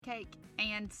cake,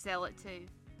 and sell it too.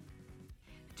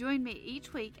 Join me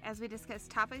each week as we discuss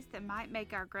topics that might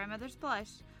make our grandmothers blush,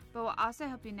 but will also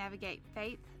help you navigate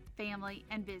faith, family,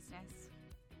 and business.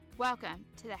 Welcome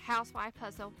to the Housewife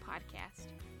Hustle Podcast.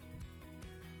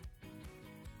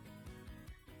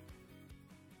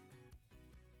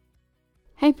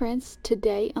 Hey friends,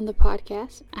 today on the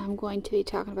podcast, I'm going to be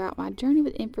talking about my journey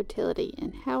with infertility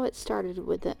and how it started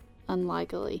with the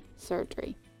unlikely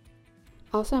surgery.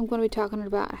 Also, I'm going to be talking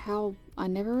about how I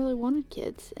never really wanted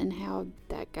kids and how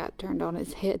that got turned on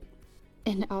its head.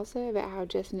 And also about how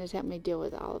Justin has helped me deal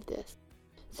with all of this.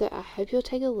 So I hope you'll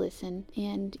take a listen,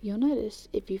 and you'll notice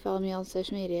if you follow me on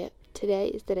social media, today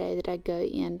is the day that I go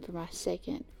in for my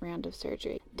second round of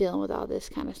surgery, dealing with all this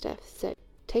kind of stuff. So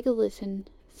take a listen,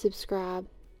 subscribe,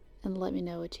 and let me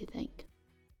know what you think.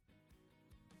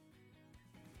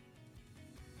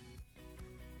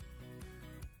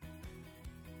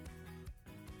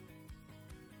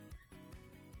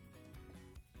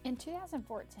 In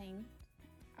 2014,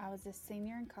 I was a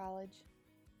senior in college,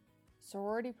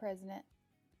 sorority president,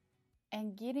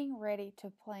 and getting ready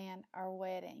to plan our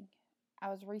wedding. I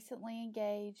was recently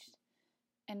engaged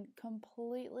and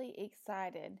completely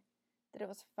excited that it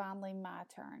was finally my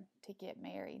turn to get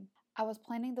married. I was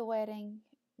planning the wedding,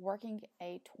 working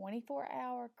a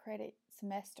 24-hour credit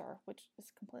semester, which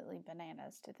is completely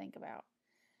bananas to think about,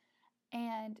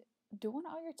 and doing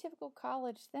all your typical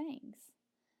college things.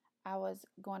 I was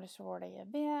going to sorority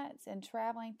events and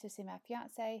traveling to see my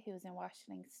fiance who was in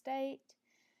Washington State,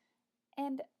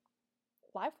 and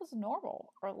life was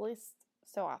normal, or at least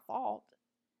so I thought.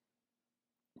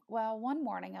 Well, one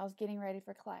morning I was getting ready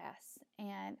for class,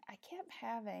 and I kept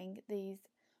having these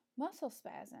muscle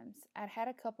spasms. I'd had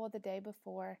a couple the day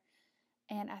before,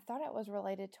 and I thought it was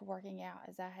related to working out,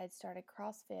 as I had started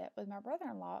CrossFit with my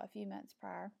brother-in-law a few months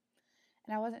prior,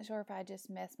 and I wasn't sure if I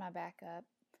just messed my back up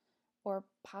or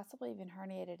possibly even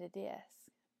herniated a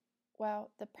disc. Well,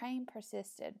 the pain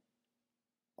persisted.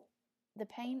 The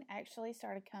pain actually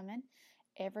started coming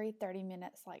every 30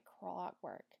 minutes like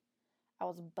clockwork. I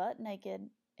was butt naked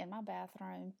in my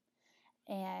bathroom,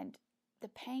 and the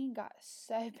pain got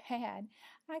so bad,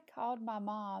 I called my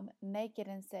mom naked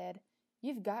and said,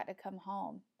 "You've got to come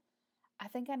home. I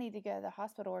think I need to go to the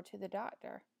hospital or to the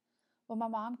doctor." Well, my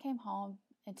mom came home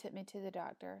and took me to the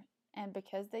doctor, and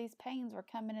because these pains were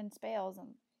coming in spells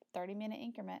and 30-minute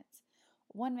increments,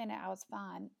 1 minute I was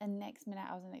fine, and the next minute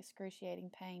I was in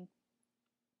excruciating pain.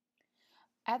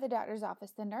 At the doctor's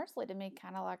office, the nurse looked at me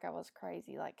kind of like I was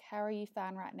crazy, like, "How are you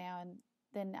fine right now?" And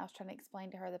then I was trying to explain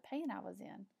to her the pain I was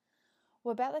in.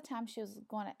 Well, about the time she was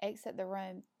going to exit the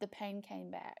room, the pain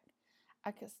came back.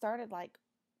 I started like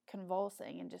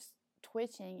convulsing and just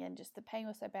twitching, and just the pain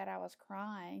was so bad I was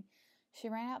crying. She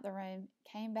ran out the room,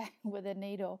 came back with a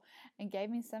needle, and gave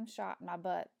me some shot in my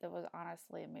butt that was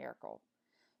honestly a miracle.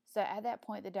 So at that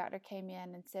point, the doctor came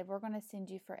in and said, "We're going to send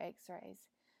you for x-rays."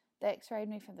 They x-rayed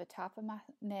me from the top of my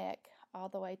neck all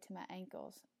the way to my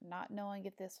ankles, not knowing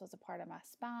if this was a part of my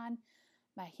spine,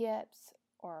 my hips,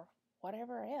 or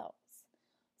whatever else.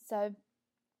 So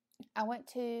I went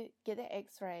to get the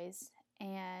x-rays,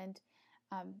 and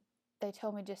they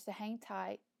told me just to hang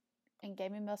tight and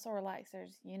gave me muscle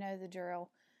relaxers, you know the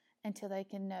drill, until they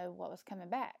can know what was coming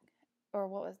back or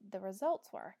what was the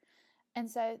results were. And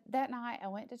so that night I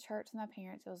went to church with my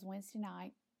parents. It was Wednesday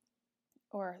night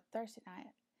or Thursday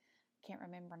night. Can't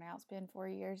remember now. It's been 4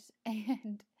 years.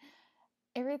 And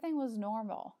everything was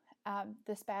normal.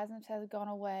 The spasms had gone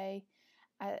away.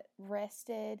 I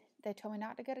rested. They told me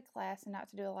not to go to class and not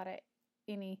to do a lot of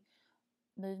any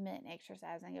movement and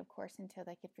exercising, of course, until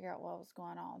they could figure out what was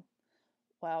going on.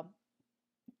 Well,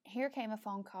 here came a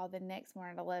phone call the next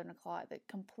morning at 11 o'clock that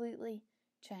completely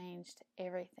changed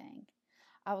everything.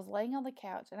 I was laying on the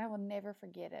couch, and I will never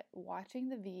forget it, watching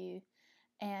The View,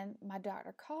 and my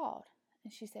doctor called,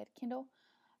 and she said, "Kendall,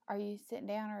 are you sitting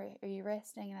down or are you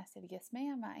resting?" And I said, "Yes,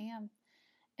 ma'am, I am."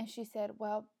 And she said,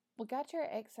 "Well, we got your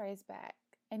x-rays back,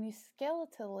 and you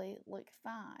skeletally look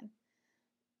fine,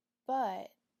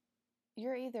 but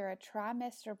you're either a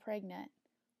trimester pregnant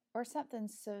or something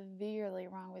severely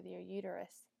wrong with your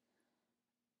uterus."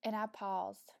 And I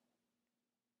paused.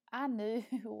 I knew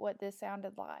what this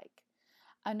sounded like.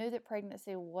 I knew that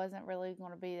pregnancy wasn't really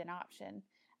going to be an option.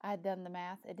 I had done the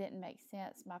math. It didn't make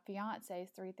sense. My fiance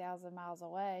is 3,000 miles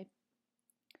away.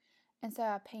 And so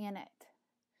I panicked.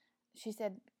 She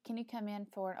said, "Can you come in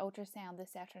for an ultrasound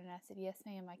this afternoon?" I said, "Yes,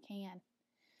 ma'am, I can."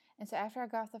 And so after I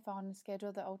got off the phone and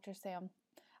scheduled the ultrasound,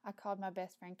 I called my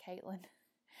best friend, Caitlin.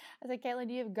 I said, "Caitlin,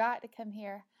 you've got to come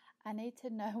here. I need to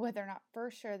know whether or not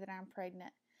for sure that I'm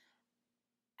pregnant.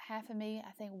 half of me,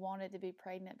 I think, wanted to be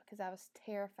pregnant because I was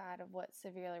terrified of what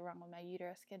severely wrong with my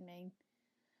uterus could mean.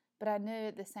 But I knew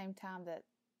at the same time that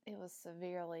it was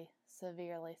severely,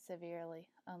 severely, severely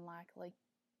unlikely.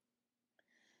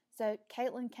 So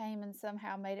Caitlin came and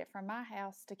somehow made it from my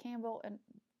house to Campbell and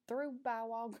through by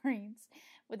Walgreens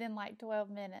within like 12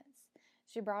 minutes.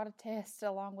 She brought a test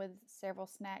along with several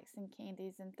snacks and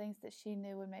candies and things that she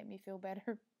knew would make me feel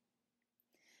better.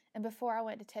 And before I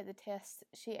went to take the test,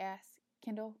 she asked,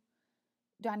 Kendall,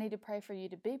 do I need to pray for you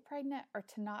to be pregnant or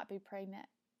to not be pregnant?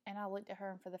 And I looked at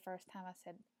her, and for the first time I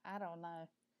said, I don't know.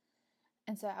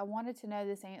 And so I wanted to know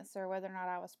this answer, whether or not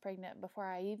I was pregnant, before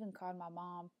I even called my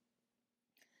mom.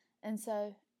 And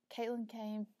so Caitlin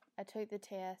came, I took the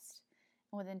test,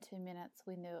 and within 2 minutes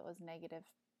we knew it was negative.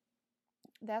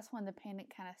 That's when the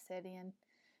panic kind of set in.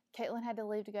 Caitlin had to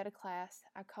leave to go to class.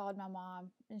 I called my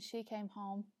mom, and she came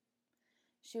home.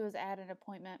 She was at an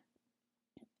appointment,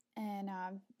 and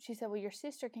she said, well, your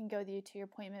sister can go with you to your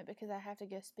appointment because I have to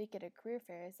go speak at a career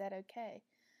fair. Is that okay?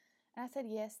 And I said,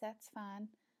 yes, that's fine.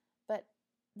 But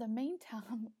the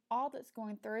meantime, all that's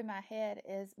going through my head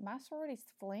is my sorority's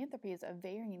philanthropy is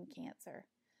ovarian cancer.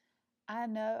 I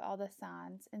know all the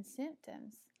signs and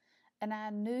symptoms, and I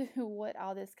knew what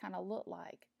all this kind of looked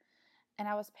like. And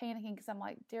I was panicking because I'm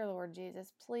like, dear Lord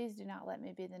Jesus, please do not let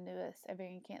me be the newest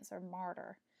ovarian cancer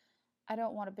martyr. I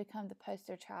don't want to become the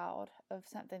poster child of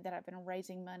something that I've been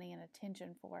raising money and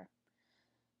attention for.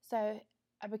 So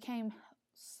I became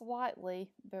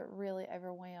slightly, but really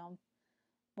overwhelmed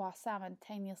while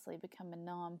simultaneously becoming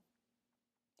numb.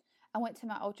 I went to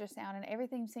my ultrasound and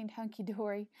everything seemed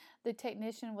hunky-dory. The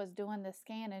technician was doing the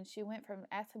scan and she went from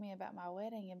asking me about my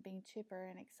wedding and being chipper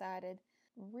and excited,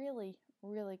 really,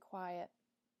 really quiet.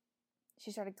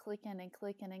 She started clicking and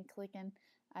clicking and clicking.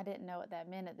 I didn't know what that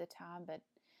meant at the time, but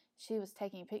she was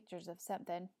taking pictures of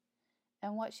something.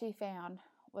 And what she found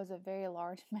was a very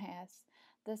large mass,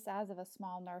 the size of a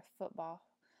small Nerf football.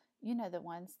 You know, the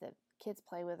ones that kids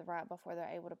play with right before they're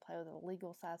able to play with a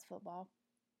legal size football.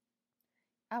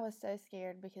 I was so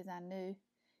scared because I knew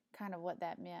kind of what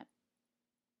that meant.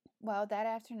 Well, that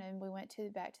afternoon we went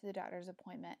back to the doctor's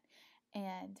appointment,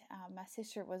 and my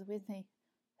sister was with me,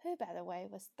 who, by the way,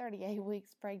 was 38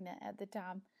 weeks pregnant at the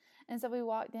time. And so we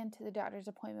walked into the doctor's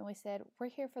appointment. We said, we're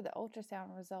here for the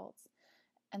ultrasound results.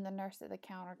 And the nurse at the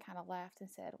counter kind of laughed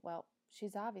and said, well,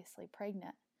 she's obviously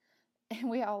pregnant. And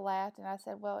we all laughed, and I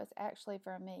said, well, it's actually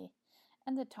for me.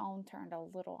 And the tone turned a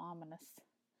little ominous.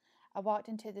 I walked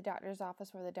into the doctor's office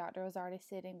where the doctor was already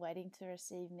sitting, waiting to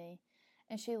receive me.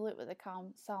 And she looked with a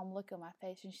calm, solemn look on my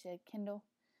face, and she said, Kendall,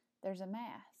 there's a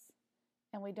mass,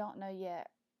 and we don't know yet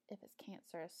if it's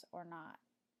cancerous or not.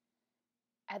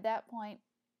 At that point,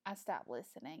 I stopped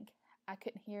listening. I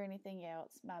couldn't hear anything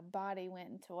else. My body went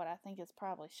into what I think is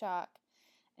probably shock.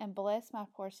 And bless my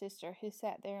poor sister who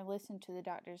sat there and listened to the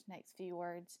doctor's next few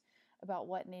words about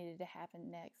what needed to happen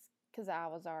next, because I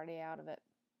was already out of it.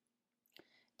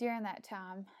 During that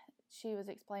time, she was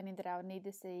explaining that I would need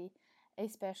to see a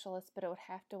specialist, but it would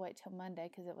have to wait till Monday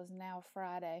because it was now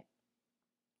Friday.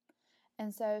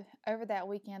 And so over that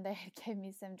weekend, they had gave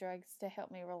me some drugs to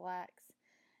help me relax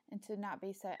and to not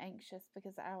be so anxious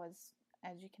because I was,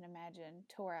 as you can imagine,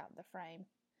 tore out the frame.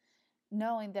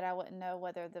 Knowing that I wouldn't know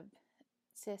whether the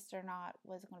cyst or not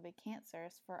was going to be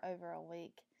cancerous for over a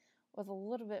week was a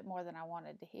little bit more than I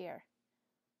wanted to hear.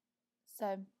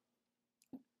 So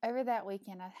over that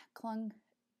weekend, I clung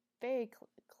very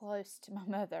close to my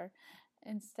mother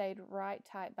and stayed right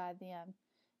tight by them.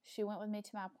 She went with me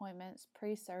to my appointments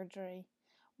pre-surgery.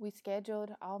 We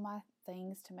scheduled all my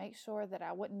things to make sure that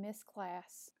I wouldn't miss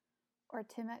class or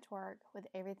too much work with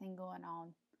everything going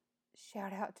on.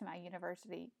 Shout out to my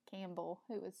university, Campbell,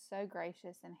 who was so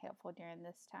gracious and helpful during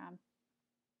this time.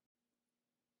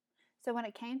 So when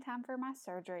it came time for my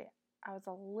surgery, I was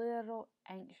a little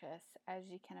anxious, as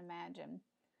you can imagine.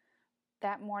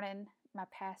 That morning, my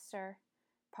pastor,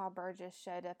 Paul Burgess,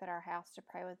 showed up at our house to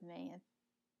pray with me. And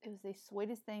it was the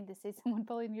sweetest thing to see someone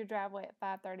pull in your driveway at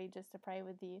 5:30 just to pray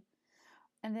with you.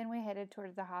 And then we headed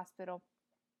towards the hospital.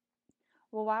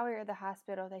 Well, while we were at the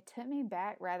hospital, they took me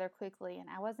back rather quickly, and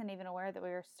I wasn't even aware that we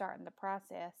were starting the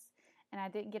process. And I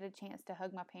didn't get a chance to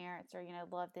hug my parents or,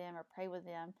 love them or pray with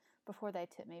them before they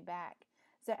took me back.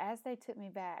 So as they took me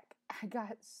back, I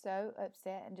got so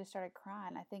upset and just started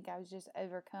crying. I think I was just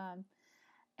overcome.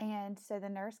 And so the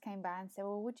nurse came by and said,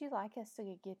 well, would you like us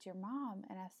to get your mom?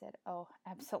 And I said, oh,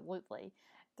 absolutely,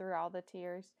 through all the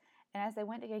tears. And as they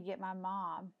went to go get my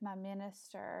mom, my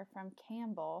minister from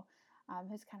Campbell,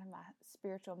 who's kind of my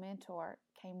spiritual mentor,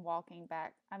 came walking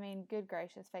back. I mean, good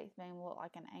gracious, Faith made me look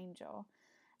like an angel.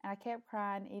 And I kept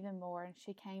crying even more, and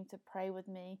she came to pray with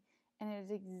me and it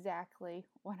was exactly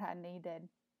what I needed.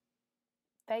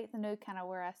 Faith knew kind of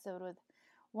where I stood with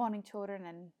wanting children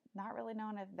and not really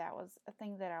knowing if that was a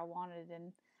thing that I wanted.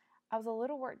 And I was a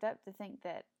little worked up to think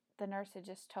that the nurse had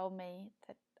just told me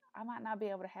that I might not be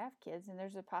able to have kids, and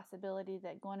there's a possibility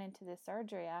that going into this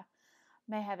surgery, I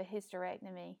may have a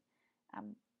hysterectomy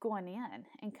going in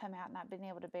and come out not being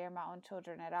able to bear my own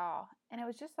children at all. And it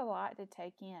was just a lot to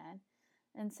take in.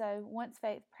 And so once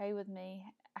Faith prayed with me,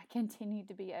 I continued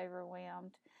to be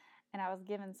overwhelmed, and I was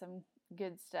given some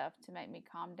good stuff to make me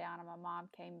calm down, and my mom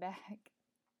came back.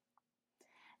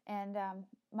 And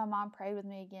my mom prayed with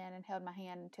me again and held my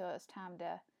hand until it was time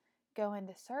to go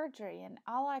into surgery. And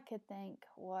all I could think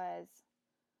was,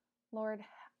 Lord,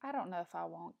 I don't know if I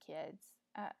want kids.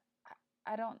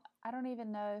 I don't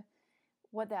even know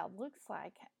what that looks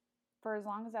like. For as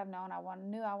long as I've known,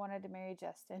 knew I wanted to marry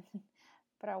Justin,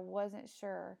 but I wasn't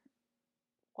sure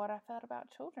what I felt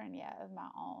about children yet of my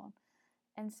own.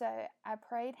 And so I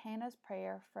prayed Hannah's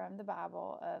prayer from the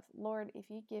Bible of, Lord, if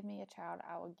you give me a child,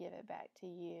 I will give it back to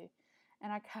you.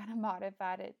 And I kind of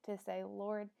modified it to say,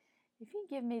 Lord, if you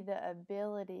give me the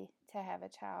ability to have a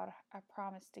child, I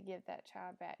promise to give that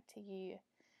child back to you.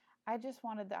 I just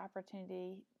wanted the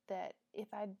opportunity that if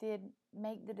I did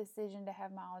make the decision to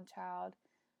have my own child,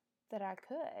 that I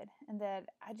could, and that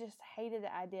I just hated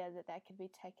the idea that that could be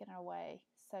taken away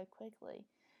so quickly.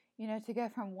 To go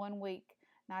from 1 week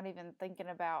not even thinking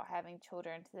about having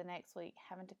children to the next week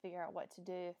having to figure out what to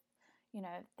do. If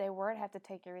they were to have to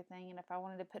take everything, and if I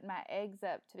wanted to put my eggs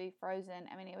up to be frozen,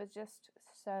 it was just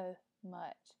so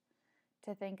much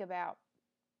to think about.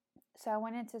 So I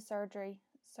went into surgery.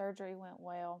 Surgery went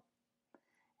well.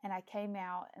 And I came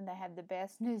out, and they had the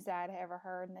best news I'd ever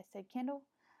heard. And they said, Kendall,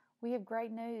 we have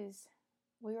great news.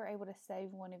 We were able to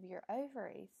save one of your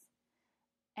ovaries.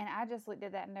 And I just looked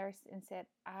at that nurse and said,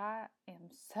 I am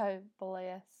so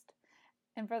blessed.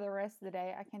 And for the rest of the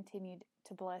day, I continued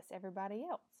to bless everybody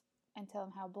else and tell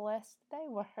them how blessed they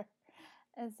were.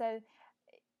 And so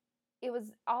it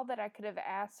was all that I could have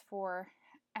asked for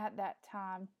at that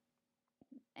time.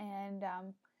 And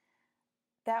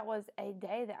that was a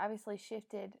day that obviously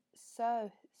shifted so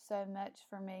much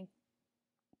for me.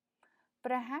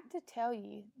 But I have to tell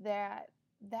you that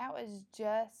was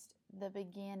just the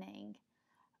beginning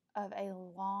of a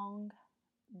long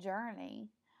journey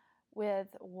with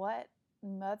what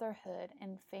motherhood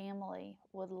and family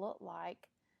would look like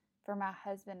for my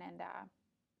husband and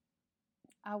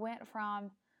I. I went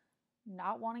from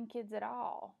not wanting kids at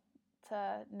all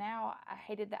to now I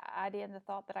hated the idea and the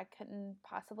thought that I couldn't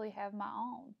possibly have my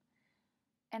own.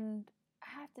 And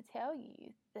I have to tell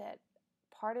you that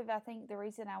part of, I think, the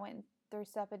reason I went through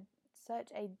such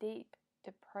a deep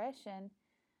depression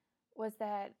was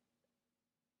that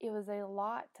it was a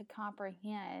lot to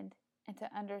comprehend and to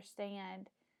understand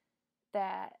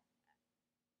that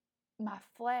my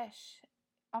flesh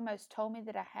almost told me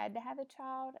that I had to have a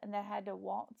child and that I had to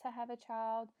want to have a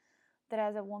child, that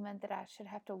as a woman that I should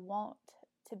have to want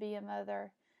to be a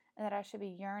mother and that I should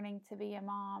be yearning to be a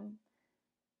mom.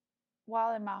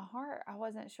 While in my heart, I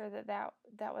wasn't sure that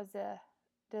was a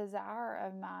desire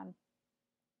of mine.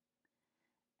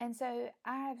 And so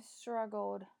I've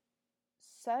struggled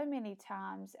so many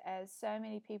times, as so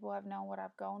many people have known what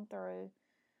I've gone through,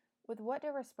 with what to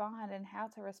respond and how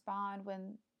to respond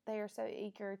when they are so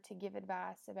eager to give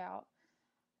advice about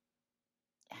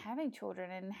having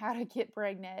children and how to get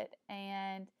pregnant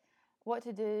and what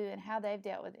to do and how they've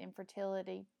dealt with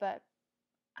infertility. But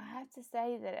I have to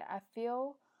say that I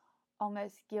feel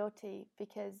almost guilty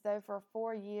because though for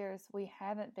 4 years we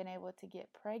haven't been able to get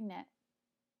pregnant,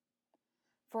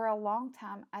 for a long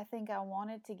time I think I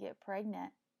wanted to get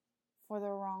pregnant for the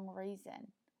wrong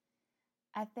reason.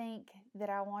 I think that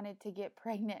I wanted to get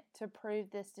pregnant to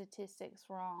prove the statistics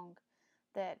wrong,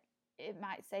 that it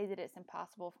might say that it's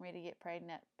impossible for me to get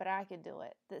pregnant, but I could do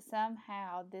it, that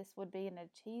somehow this would be an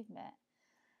achievement.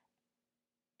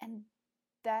 And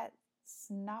that's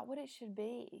not what it should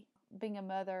be. Being a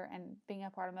mother and being a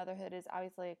part of motherhood is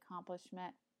obviously an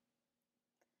accomplishment,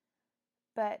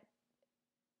 but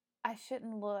I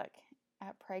shouldn't look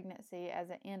at pregnancy as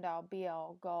an end-all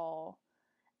be-all goal,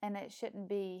 and it shouldn't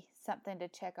be something to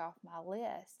check off my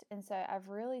list. And so I've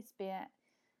really spent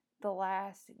the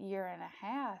last year and a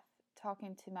half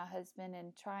talking to my husband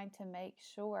and trying to make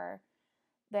sure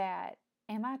that,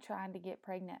 am I trying to get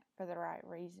pregnant for the right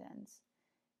reasons?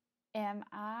 Am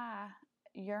I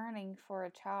yearning for a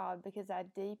child because I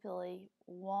deeply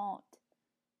want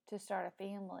to start a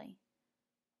family?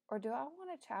 Or do I want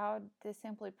a child to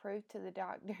simply prove to the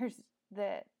doctors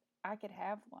that I could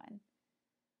have one?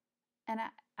 And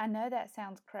I know that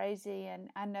sounds crazy, and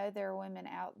I know there are women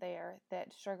out there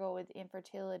that struggle with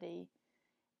infertility.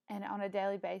 And on a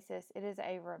daily basis, it is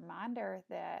a reminder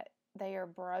that they are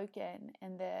broken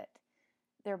and that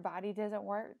their body doesn't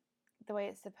work the way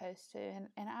it's supposed to. And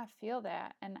I feel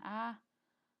that, and I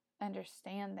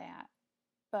understand that.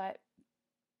 But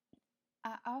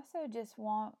I also just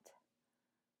want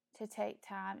to take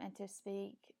time and to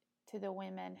speak to the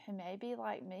women who may be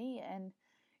like me, and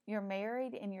you're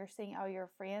married and you're seeing all your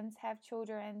friends have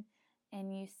children,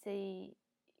 and you see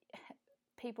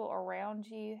people around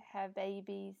you have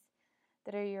babies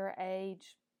that are your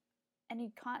age, and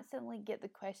you constantly get the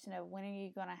question of, when are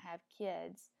you going to have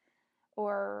kids?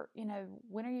 Or,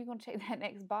 when are you going to check that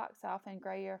next box off and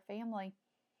grow your family?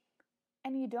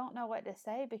 And you don't know what to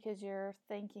say, because you're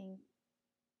thinking,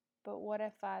 but what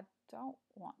if I don't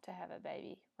want to have a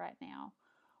baby right now?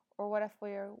 Or what if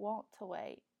we want to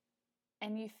wait?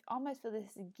 And you almost feel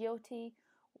this guilty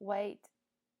weight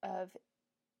of,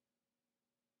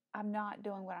 I'm not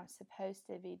doing what I'm supposed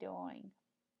to be doing.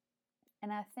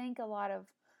 And I think a lot of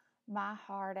my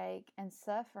heartache and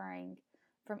suffering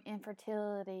from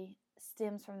infertility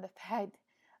stems from the fact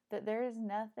that there is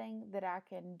nothing that I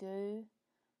can do,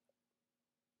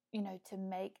 to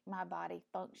make my body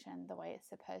function the way it's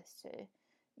supposed to.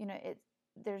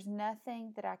 There's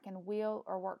nothing that I can will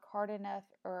or work hard enough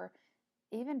or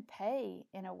even pay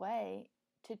in a way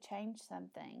to change some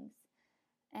things.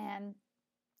 And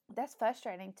that's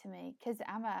frustrating to me, because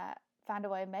I'm a find a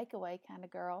way, make a way kind of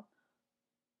girl.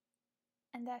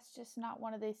 And that's just not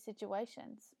one of these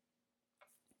situations.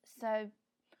 So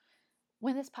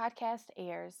when this podcast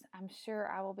airs, I'm sure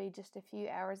I will be just a few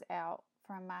hours out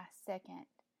from my second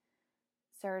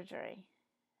surgery.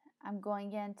 I'm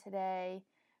going in today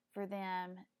for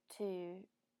them to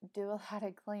do a lot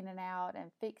of cleaning out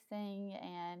and fixing,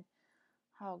 and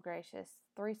oh gracious,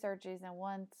 3 surgeries in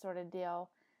one sort of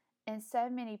deal. And so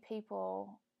many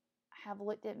people have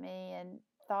looked at me and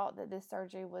thought that this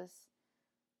surgery was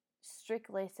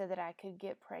strictly so that I could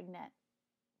get pregnant.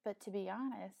 But to be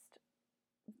honest,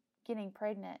 getting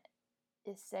pregnant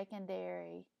is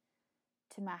secondary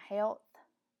to my health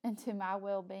and to my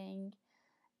well-being,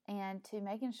 and to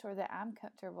making sure that I'm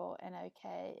comfortable and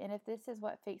okay. And if this is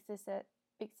what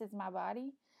fixes my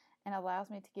body and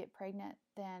allows me to get pregnant,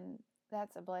 then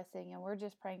that's a blessing. And we're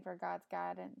just praying for God's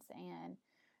guidance and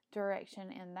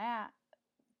direction in that.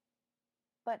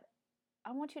 But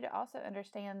I want you to also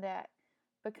understand that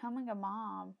becoming a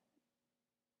mom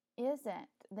isn't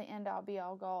the end-all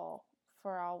be-all goal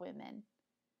for all women.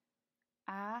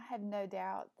 I have no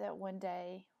doubt that one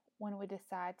day, when we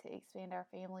decide to expand our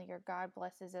family, or God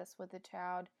blesses us with a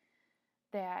child,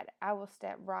 that I will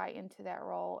step right into that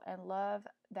role and love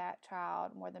that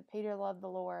child more than Peter loved the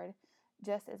Lord,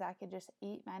 just as I could just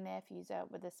eat my nephews up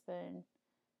with a spoon.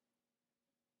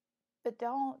 But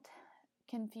don't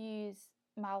confuse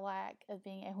my lack of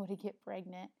being able to get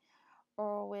pregnant,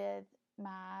 or with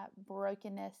my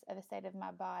brokenness of a state of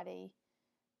my body,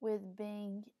 with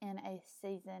being in a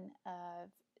season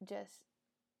of just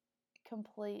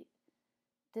complete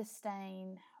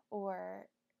disdain or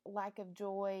lack of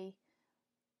joy,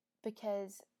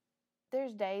 because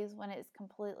there's days when it's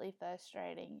completely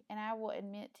frustrating. And I will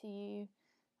admit to you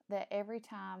that every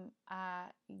time I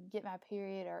get my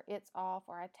period, or it's off,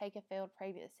 or I take a failed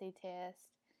pregnancy test,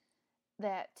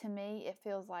 that to me it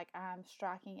feels like I'm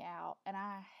striking out, and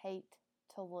I hate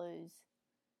to lose.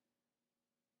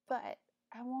 But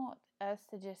I want us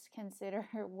to just consider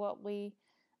what we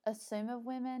assume of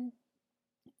women,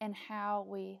 and how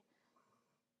we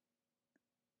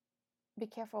be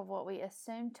careful of what we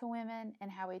assume to women,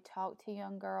 and how we talk to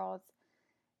young girls,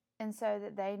 and so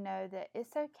that they know that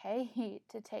it's okay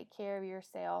to take care of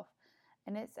yourself,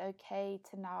 and it's okay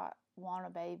to not want a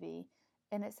baby,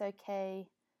 and it's okay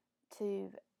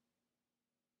to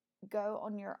go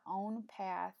on your own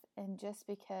path. And just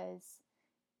because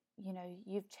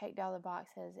you've checked all the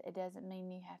boxes, it doesn't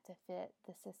mean you have to fit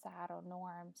the societal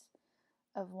norms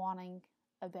of wanting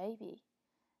a baby.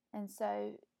 And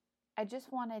so I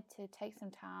just wanted to take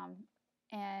some time,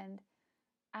 and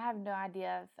I have no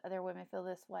idea if other women feel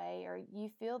this way, or you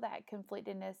feel that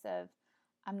conflictedness of,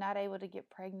 I'm not able to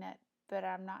get pregnant, but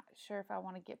I'm not sure if I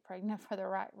want to get pregnant for the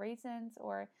right reasons,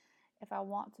 or if I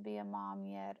want to be a mom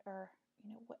yet, or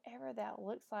whatever that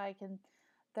looks like. And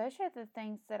those are the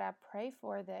things that I pray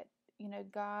for, that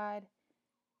God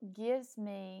gives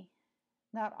me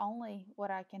not only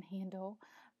what I can handle,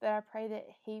 but I pray that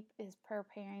He is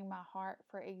preparing my heart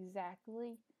for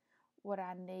exactly what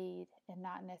I need, and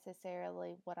not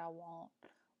necessarily what I want,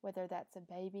 whether that's a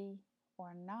baby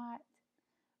or not,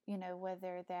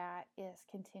 whether that is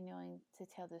continuing to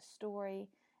tell this story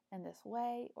in this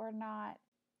way or not.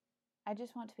 I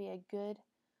just want to be a good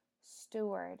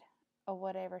steward of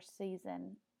whatever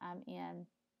season I'm in.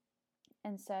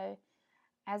 And so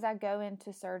as I go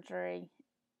into surgery,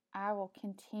 I will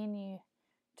continue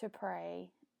to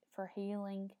pray for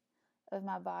healing of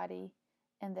my body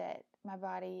and that my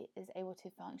body is able to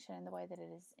function in the way that it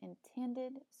is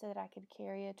intended so that I could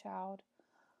carry a child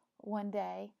one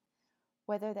day,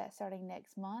 whether that's starting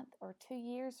next month or 2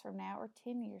 years from now or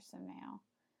 10 years from now.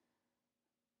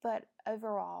 But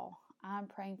overall, I'm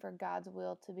praying for God's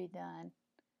will to be done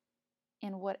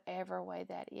in whatever way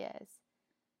that is.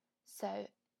 So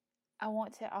I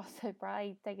want to also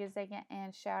probably take a second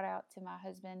and shout out to my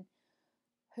husband,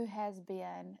 who has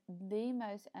been the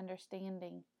most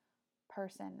understanding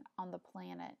person on the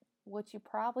planet. What you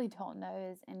probably don't know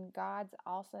is, in God's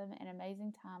awesome and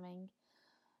amazing timing,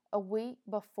 a week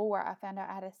before I found out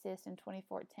I had a cyst in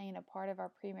 2014, a part of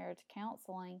our pre-marriage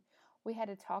counseling, we had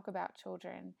to talk about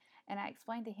children. And I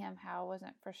explained to him how I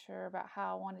wasn't for sure about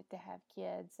how I wanted to have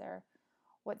kids or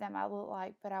what that might look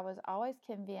like, but I was always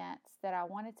convinced that I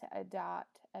wanted to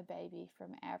adopt a baby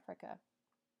from Africa.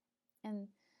 And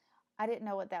I didn't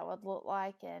know what that would look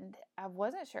like, and I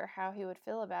wasn't sure how he would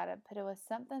feel about it, but it was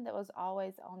something that was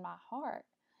always on my heart.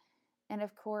 And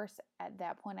of course, at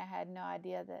that point, I had no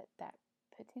idea that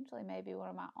potentially may be one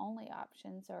of my only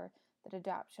options, or that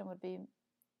adoption would be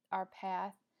our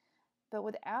path. But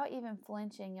without even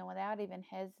flinching and without even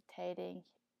hesitating,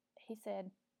 he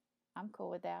said, I'm cool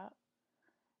with that.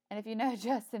 And if you know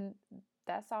Justin,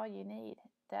 that's all you need.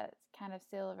 That kind of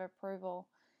seal of approval,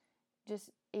 just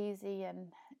easy and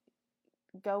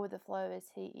go with the flow as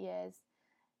he is.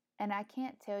 And I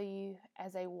can't tell you,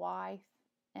 as a wife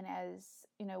and as,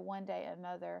 one day a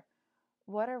mother,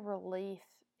 what a relief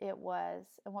it was,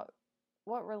 and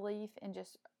what relief and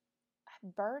just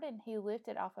burden he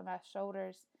lifted off of my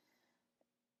shoulders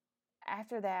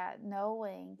after that,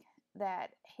 knowing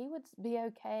that he would be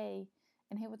okay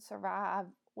and he would survive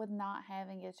with not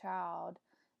having a child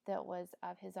that was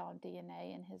of his own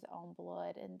DNA and his own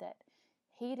blood, and that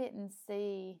he didn't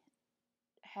see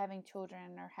having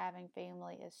children or having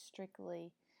family as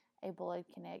strictly a blood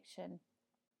connection.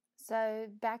 So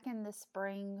back in the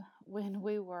spring, when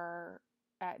we were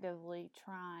actively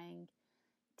trying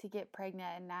to get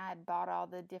pregnant, and I had bought all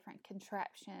the different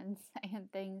contraptions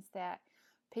and things that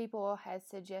people had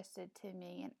suggested to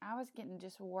me, and I was getting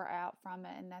just wore out from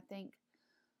it. And I think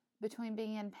between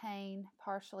being in pain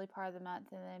partially part of the month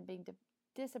and then being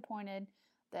disappointed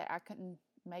that I couldn't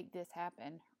make this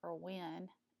happen or win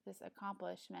this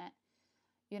accomplishment,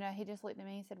 he just looked at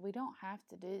me and said, we don't have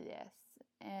to do this.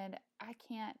 And I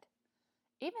can't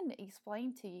even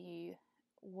explain to you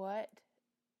what,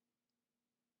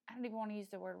 I don't even want to use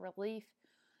the word relief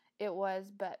it was,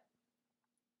 but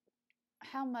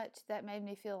how much that made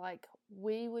me feel like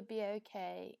we would be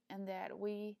okay and that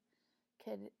we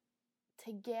could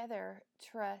together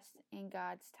trust in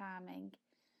God's timing.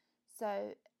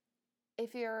 So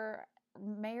if you're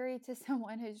married to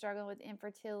someone who's struggling with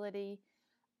infertility,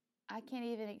 I can't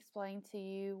even explain to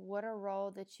you what a role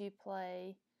that you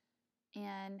play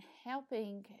in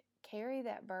helping carry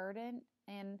that burden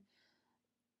and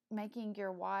making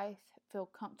your wife feel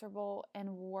comfortable and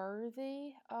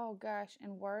worthy,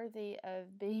 and worthy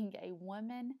of being a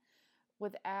woman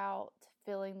without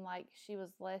feeling like she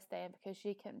was less than because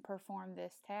she couldn't perform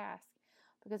this task.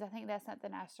 Because I think that's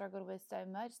something I struggled with so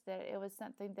much, that it was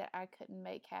something that I couldn't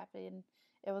make happen.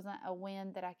 It wasn't a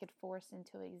win that I could force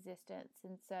into existence.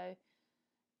 And so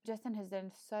Justin has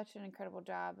done such an incredible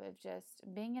job of just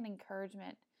being an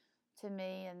encouragement to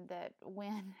me, and that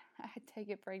when I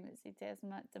take a pregnancy test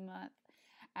month to month,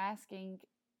 asking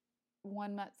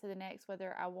 1 month to the next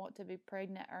whether I want to be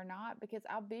pregnant or not, because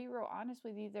I'll be real honest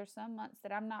with you, there's some months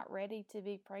that I'm not ready to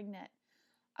be pregnant.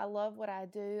 I love what I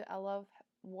do. I love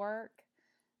work.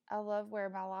 I love where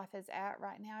my life is at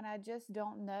right now, and I just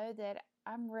don't know that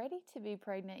I'm ready to be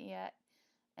pregnant yet.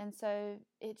 And so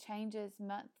it changes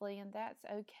monthly, and that's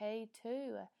okay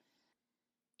too.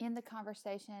 In the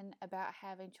conversation about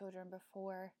having children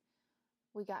before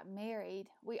we got married,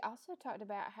 we also talked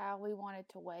about how we wanted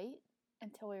to wait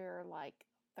until we were like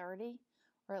 30,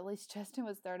 or at least Justin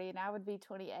was 30 and I would be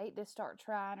 28 to start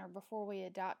trying, or before we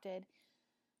adopted,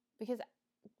 because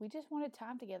we just wanted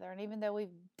time together. And even though we've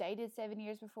dated 7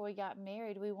 years before we got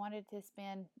married, we wanted to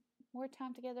spend more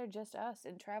time together, just us,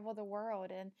 and travel the world.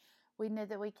 And we knew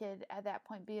that we could, at that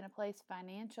point, be in a place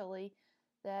financially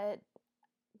that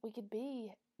we could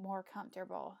be more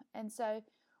comfortable. And so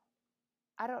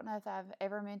I don't know if I've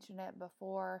ever mentioned it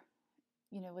before,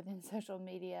 within social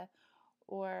media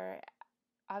or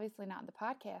obviously not in the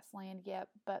podcast land yet,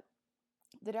 but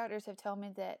the doctors have told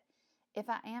me that if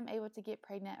I am able to get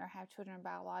pregnant or have children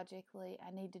biologically,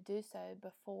 I need to do so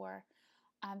before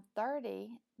I'm 30,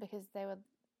 because they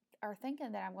are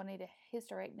thinking that I'm going to need a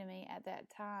hysterectomy at that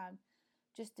time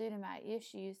just due to my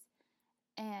issues.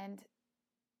 And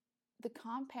the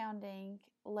compounding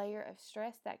layer of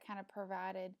stress that kind of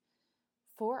provided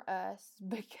for us,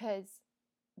 because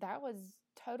that was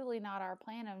totally not our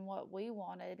plan and what we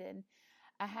wanted. And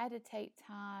I had to take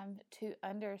time to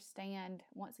understand,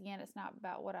 once again, it's not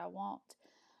about what I want,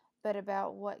 but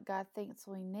about what God thinks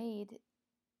we need.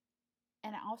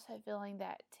 And also feeling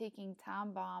that ticking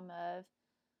time bomb of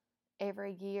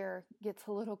every year gets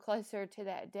a little closer to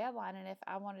that deadline. And if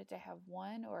I wanted to have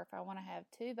one, or if I want to have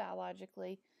two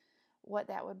biologically, what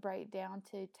that would break down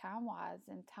to time-wise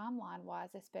and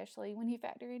timeline-wise, especially when you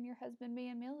factor in your husband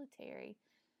being military.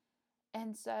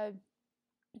 And so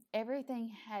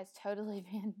everything has totally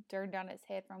been turned on its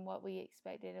head from what we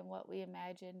expected and what we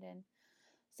imagined. And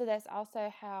so that's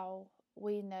also how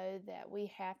we know that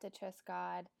we have to trust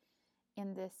God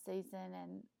in this season,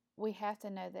 and we have to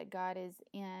know that God is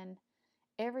in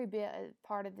every bit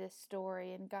part of this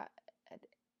story, and God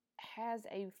has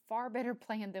a far better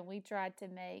plan than we tried to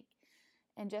make.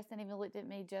 And Justin even looked at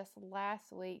me just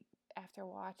last week after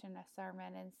watching a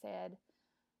sermon and said,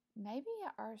 maybe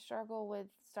our struggle with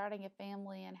starting a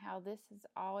family and how this has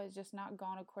always just not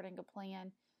gone according to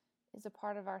plan is a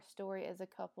part of our story as a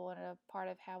couple, and a part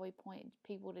of how we point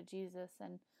people to Jesus.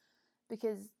 And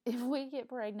because if we get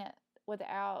pregnant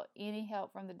without any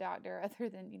help from the doctor other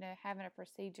than, having a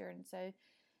procedure, and so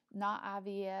not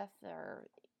IVF or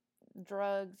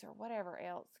drugs or whatever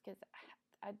else, because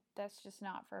that's just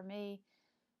not for me,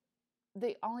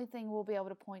 the only thing we'll be able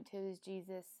to point to is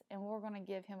Jesus, and we're going to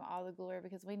give him all the glory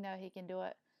because we know he can do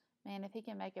it. Man, if he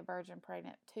can make a virgin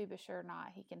pregnant, too, but sure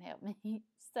not, he can help me.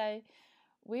 So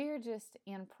we're just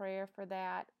in prayer for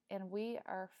that, and we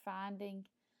are finding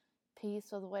peace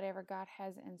with whatever God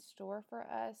has in store for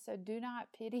us. So do not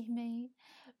pity me,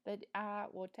 but I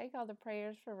will take all the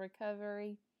prayers for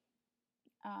recovery.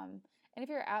 And if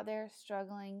you're out there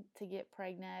struggling to get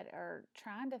pregnant or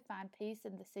trying to find peace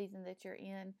in the season that you're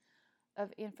in of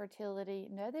infertility,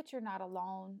 know that you're not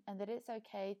alone, and that it's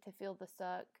okay to feel the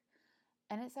suck.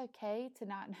 And it's okay to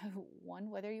not know, one,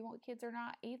 whether you want kids or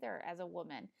not either as a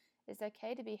woman. It's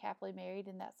okay to be happily married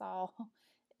and that's all,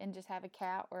 and just have a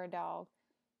cat or a dog.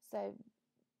 So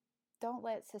don't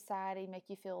let society make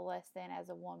you feel less than as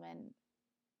a woman.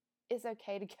 It's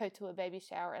okay to go to a baby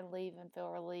shower and leave and feel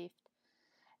relieved.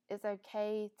 It's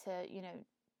okay to,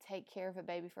 take care of a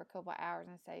baby for a couple of hours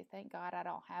and say, thank God I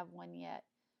don't have one yet.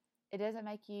 It doesn't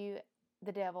make you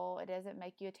the devil. It doesn't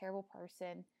make you a terrible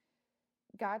person.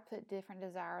 God put different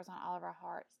desires on all of our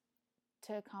hearts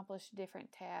to accomplish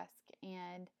different tasks,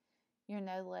 and you're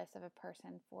no less of a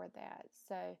person for that.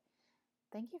 So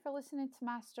thank you for listening to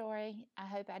my story. I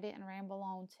hope I didn't ramble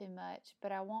on too much,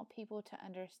 but I want people to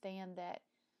understand that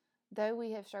though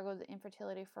we have struggled with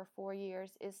infertility for 4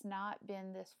 years, it's not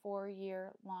been this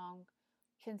 4-year long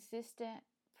consistent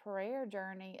prayer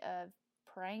journey of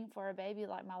praying for a baby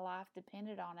like my life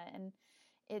depended on it. And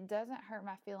it doesn't hurt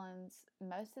my feelings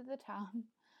most of the time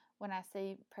when I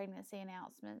see pregnancy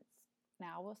announcements.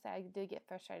 Now, I will say I do get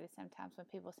frustrated sometimes when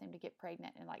people seem to get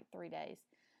pregnant in like 3 days,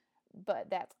 but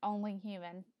that's only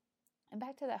human. And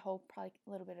back to that whole probably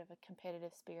a little bit of a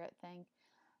competitive spirit thing,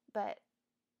 but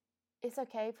it's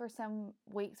okay for some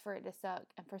weeks for it to suck,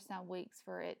 and for some weeks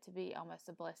for it to be almost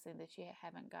a blessing that you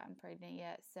haven't gotten pregnant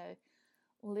yet. So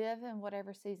live in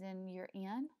whatever season you're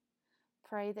in.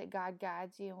 Pray that God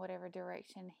guides you in whatever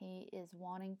direction he is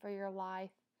wanting for your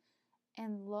life.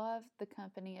 And love the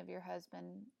company of your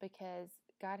husband, because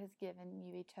God has given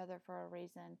you each other for a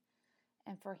reason,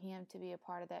 and for him to be a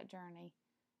part of that journey.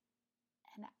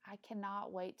 And I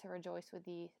cannot wait to rejoice with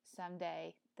you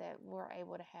someday that we're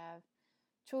able to have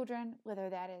children, whether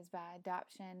that is by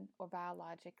adoption or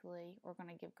biologically. We're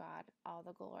going to give God all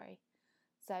the glory.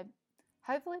 So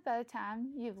hopefully by the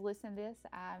time you've listened to this,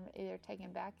 I'm either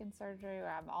taking back in surgery or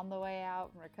I'm on the way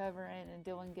out and recovering and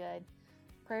doing good.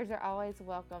 Prayers are always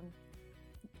welcome.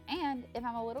 And if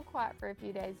I'm a little quiet for a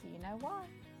few days, you know why.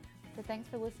 So thanks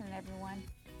for listening, everyone.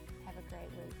 Have a great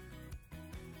week.